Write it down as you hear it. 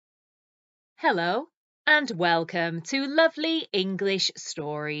Hello and welcome to Lovely English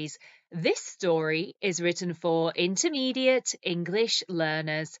Stories. This story is written for intermediate English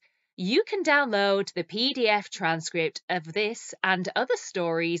learners. You can download the PDF transcript of this and other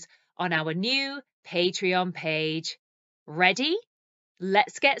stories on our new Patreon page. Ready?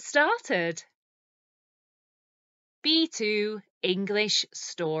 Let's get started. B2 English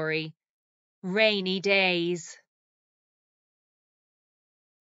Story. Rainy Days.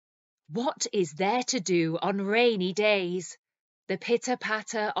 What is there to do on rainy days? The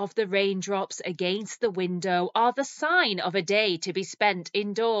pitter-patter of the raindrops against the window are the sign of a day to be spent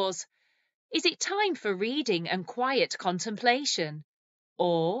indoors. Is it time for reading and quiet contemplation?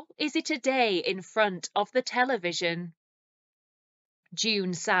 Or is it a day in front of the television?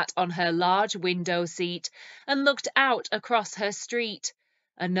 June sat on her large window seat and looked out across her street.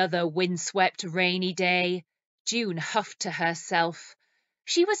 Another windswept rainy day. June huffed to herself.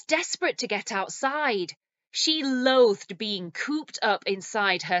 She was desperate to get outside. She loathed being cooped up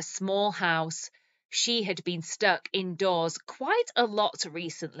inside her small house. She had been stuck indoors quite a lot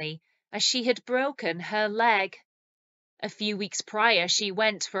recently, as she had broken her leg. A few weeks prior, she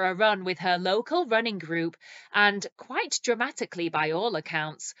went for a run with her local running group and, quite dramatically by all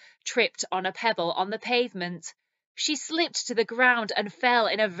accounts, tripped on a pebble on the pavement. She slipped to the ground and fell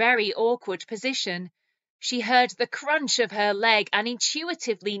in a very awkward position. She heard the crunch of her leg and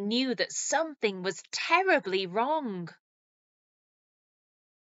intuitively knew that something was terribly wrong.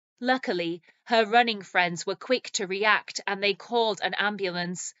 Luckily, her running friends were quick to react and they called an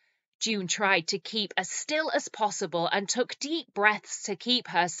ambulance. June tried to keep as still as possible and took deep breaths to keep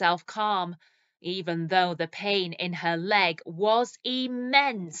herself calm, even though the pain in her leg was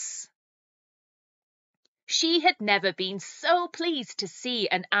immense. She had never been so pleased to see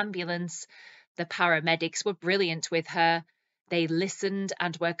an ambulance. The paramedics were brilliant with her. They listened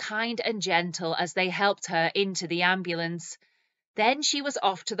and were kind and gentle as they helped her into the ambulance. Then she was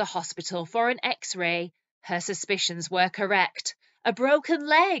off to the hospital for an X-ray. Her suspicions were correct. A broken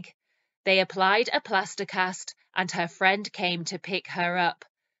leg. They applied a plaster cast and her friend came to pick her up.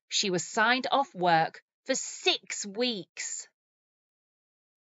 She was signed off work for 6 weeks.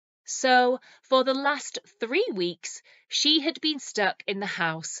 So, for the last 3 weeks, she had been stuck in the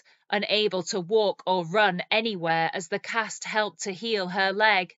house, unable to walk or run anywhere as the cast helped to heal her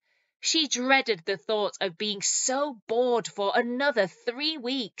leg. She dreaded the thought of being so bored for another 3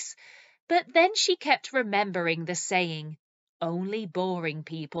 weeks. But then she kept remembering the saying, "Only boring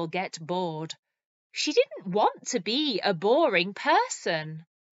people get bored." She didn't want to be a boring person.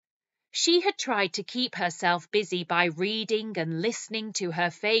 She had tried to keep herself busy by reading and listening to her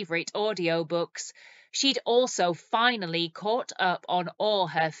favorite audiobooks. She'd also finally caught up on all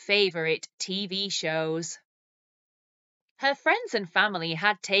her favorite TV shows. Her friends and family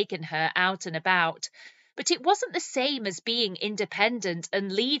had taken her out and about, but it wasn't the same as being independent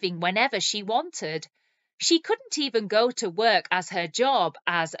and leaving whenever she wanted. She couldn't even go to work as her job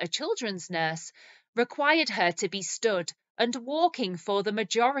as a children's nurse required her to be stood and walking for the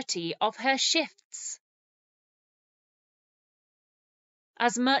majority of her shifts.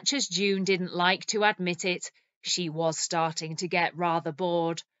 As much as June didn't like to admit it, she was starting to get rather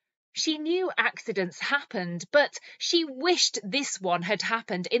bored. She knew accidents happened, but she wished this one had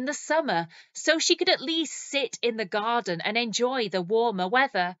happened in the summer so she could at least sit in the garden and enjoy the warmer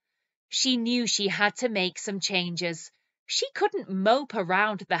weather. She knew she had to make some changes. She couldn't mope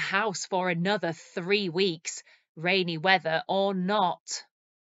around the house for another 3 weeks, rainy weather or not.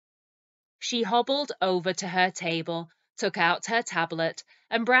 She hobbled over to her table, took out her tablet,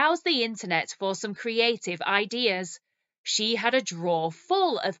 and browsed the internet for some creative ideas. She had a drawer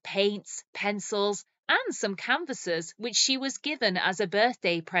full of paints, pencils, and some canvases which she was given as a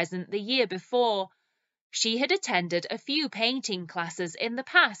birthday present the year before. She had attended a few painting classes in the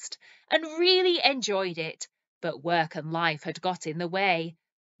past and really enjoyed it, but work and life had got in the way.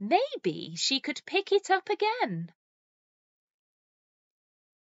 Maybe she could pick it up again.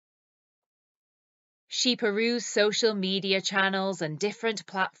 She perused social media channels and different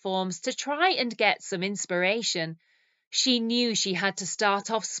platforms to try and get some inspiration. She knew she had to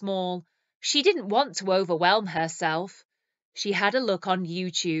start off small. She didn't want to overwhelm herself. She had a look on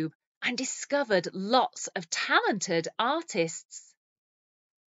YouTube and discovered lots of talented artists.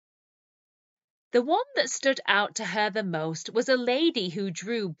 The one that stood out to her the most was a lady who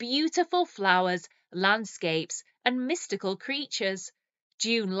drew beautiful flowers, landscapes, and mystical creatures.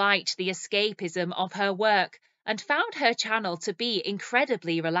 June liked the escapism of her work and found her channel to be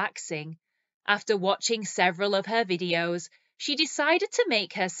incredibly relaxing. After watching several of her videos, she decided to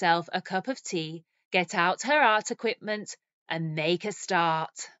make herself a cup of tea, get out her art equipment, and make a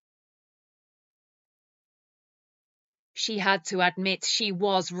start. She had to admit she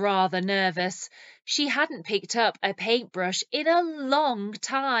was rather nervous. She hadn't picked up a paintbrush in a long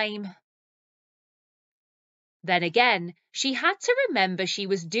time. Then again, she had to remember she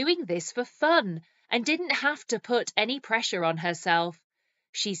was doing this for fun and didn't have to put any pressure on herself.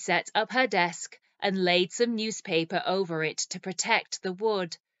 She set up her desk and laid some newspaper over it to protect the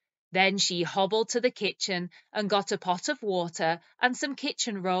wood. Then she hobbled to the kitchen and got a pot of water and some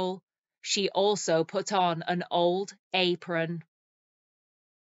kitchen roll. She also put on an old apron.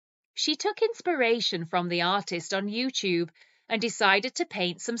 She took inspiration from the artist on YouTube and decided to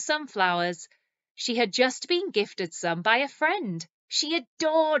paint some sunflowers. She had just been gifted some by a friend. She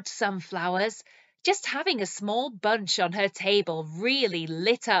adored sunflowers. Just having a small bunch on her table really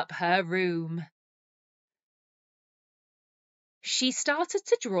lit up her room. She started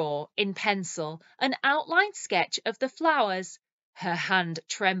to draw in pencil an outline sketch of the flowers. Her hand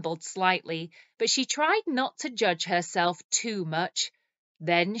trembled slightly, but she tried not to judge herself too much.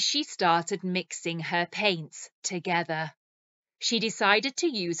 Then she started mixing her paints together. She decided to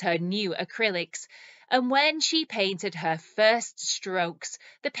use her new acrylics, and when she painted her first strokes,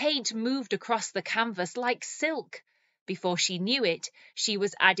 the paint moved across the canvas like silk. Before she knew it, she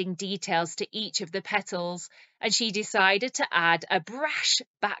was adding details to each of the petals, and she decided to add a brash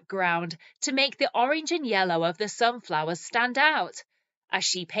background to make the orange and yellow of the sunflowers stand out. As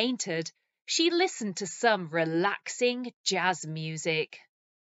she painted, she listened to some relaxing jazz music.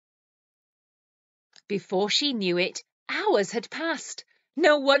 Before she knew it, hours had passed.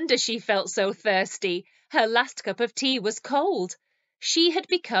 No wonder she felt so thirsty. Her last cup of tea was cold. She had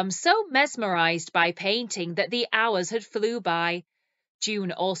become so mesmerized by painting that the hours had flew by.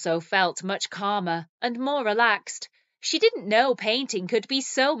 June also felt much calmer and more relaxed. She didn't know painting could be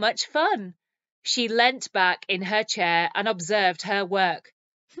so much fun. She leant back in her chair and observed her work.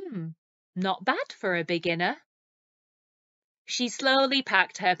 Not bad for a beginner. She slowly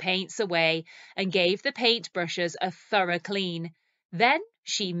packed her paints away and gave the paintbrushes a thorough clean. Then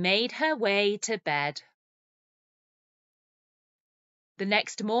she made her way to bed. The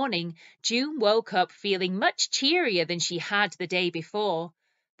next morning, June woke up feeling much cheerier than she had the day before.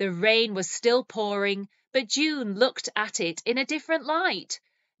 The rain was still pouring, but June looked at it in a different light.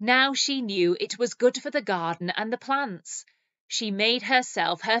 Now she knew it was good for the garden and the plants. She made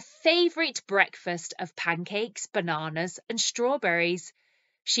herself her favorite breakfast of pancakes, bananas, and strawberries.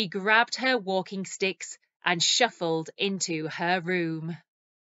 She grabbed her walking sticks and shuffled into her room.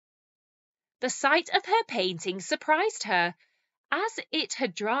 The sight of her painting surprised her. As it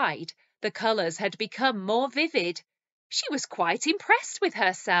had dried, the colours had become more vivid. She was quite impressed with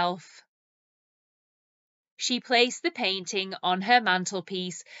herself. She placed the painting on her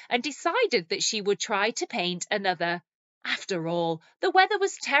mantelpiece and decided that she would try to paint another. After all, the weather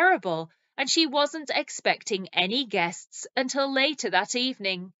was terrible, and she wasn't expecting any guests until later that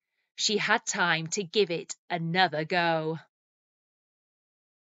evening. She had time to give it another go.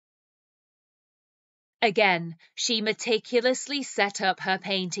 Again, she meticulously set up her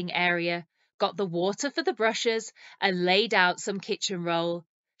painting area, got the water for the brushes, and laid out some kitchen roll.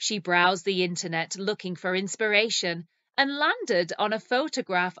 She browsed the internet looking for inspiration and landed on a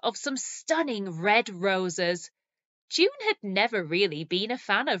photograph of some stunning red roses. June had never really been a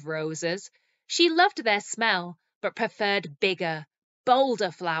fan of roses. She loved their smell, but preferred bigger, bolder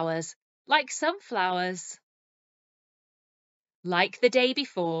flowers, like sunflowers. Like the day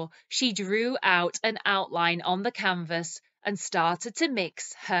before, she drew out an outline on the canvas and started to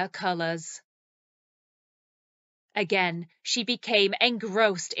mix her colours. Again, she became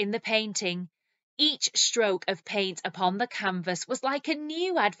engrossed in the painting. Each stroke of paint upon the canvas was like a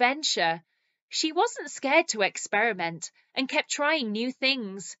new adventure. She wasn't scared to experiment and kept trying new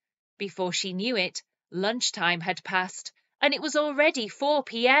things. Before she knew it, lunchtime had passed, and it was already 4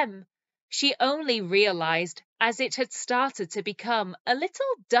 p.m. She only realized as it had started to become a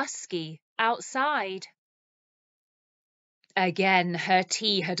little dusky outside. Again, her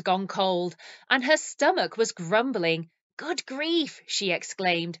tea had gone cold, and her stomach was grumbling. "Good grief!" she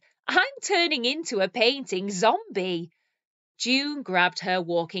exclaimed. "I'm turning into a painting zombie." June grabbed her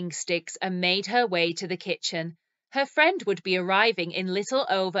walking sticks and made her way to the kitchen. Her friend would be arriving in little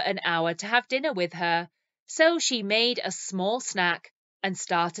over an hour to have dinner with her, so she made a small snack and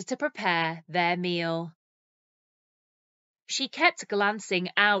started to prepare their meal. She kept glancing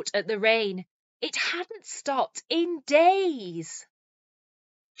out at the rain. It hadn't stopped in days.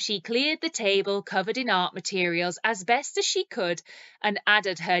 She cleared the table covered in art materials as best as she could and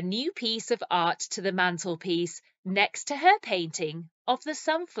added her new piece of art to the mantelpiece next to her painting of the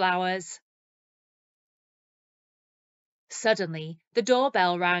sunflowers. Suddenly, the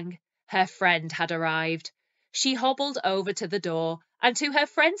doorbell rang. Her friend had arrived. She hobbled over to the door, and to her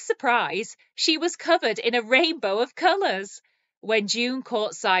friend's surprise, she was covered in a rainbow of colours. When June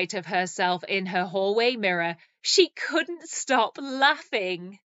caught sight of herself in her hallway mirror, she couldn't stop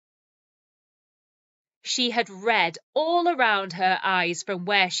laughing. She had red all around her eyes from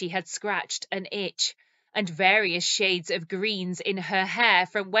where she had scratched an itch, and various shades of greens in her hair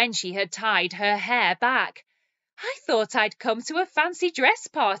from when she had tied her hair back. "I thought I'd come to a fancy dress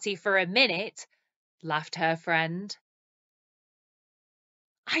party for a minute," laughed her friend.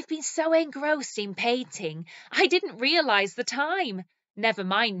 "I've been so engrossed in painting, I didn't realize the time. Never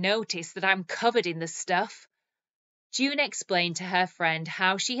mind notice that I'm covered in the stuff." June explained to her friend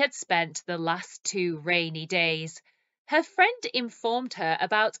how she had spent the last 2 rainy days. Her friend informed her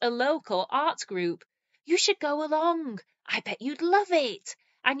about a local art group. "You should go along. I bet you'd love it.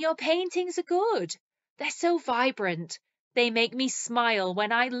 And your paintings are good. They're so vibrant. They make me smile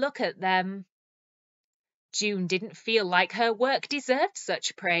when I look at them." June didn't feel like her work deserved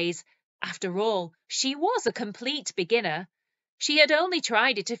such praise. After all, she was a complete beginner. She had only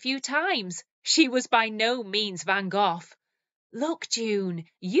tried it a few times. She was by no means Van Gogh. "Look, June,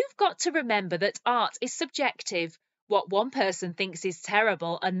 you've got to remember that art is subjective. What one person thinks is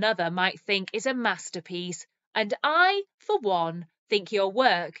terrible, another might think is a masterpiece. And I, for one, think your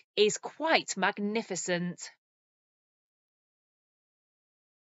work is quite magnificent."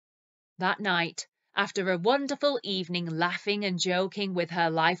 That night, after a wonderful evening laughing and joking with her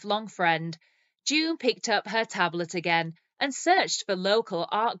lifelong friend, June picked up her tablet again and searched for local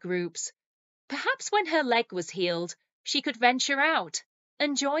art groups. Perhaps when her leg was healed, she could venture out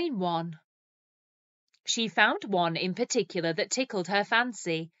and join one. She found one in particular that tickled her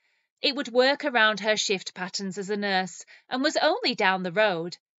fancy. It would work around her shift patterns as a nurse and was only down the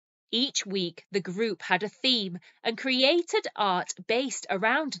road. Each week, the group had a theme and created art based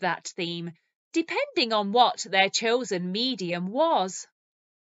around that theme, depending on what their chosen medium was.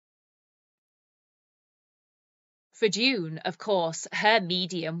 For June, of course, her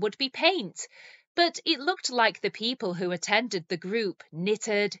medium would be paint, but it looked like the people who attended the group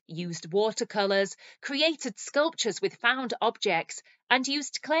knitted, used watercolours, created sculptures with found objects, and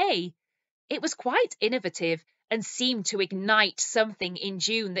used clay. It was quite innovative and seemed to ignite something in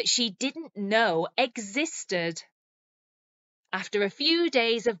June that she didn't know existed. After a few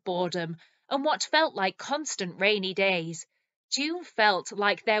days of boredom and what felt like constant rainy days, June felt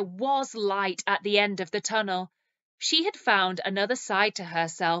like there was light at the end of the tunnel. She had found another side to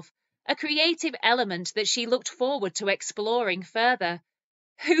herself, a creative element that she looked forward to exploring further.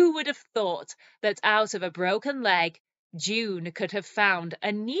 Who would have thought that out of a broken leg, June could have found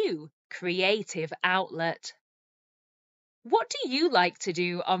a new creative outlet? What do you like to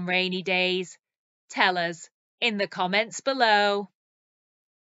do on rainy days? Tell us in the comments below.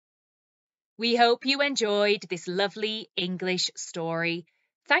 We hope you enjoyed this lovely English story.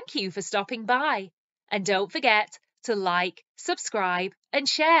 Thank you for stopping by. And don't forget to like, subscribe, and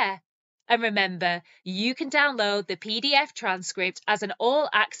share. And remember, you can download the PDF transcript as an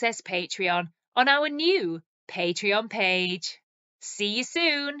all-access Patreon on our new Patreon page. See you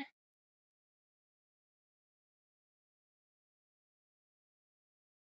soon!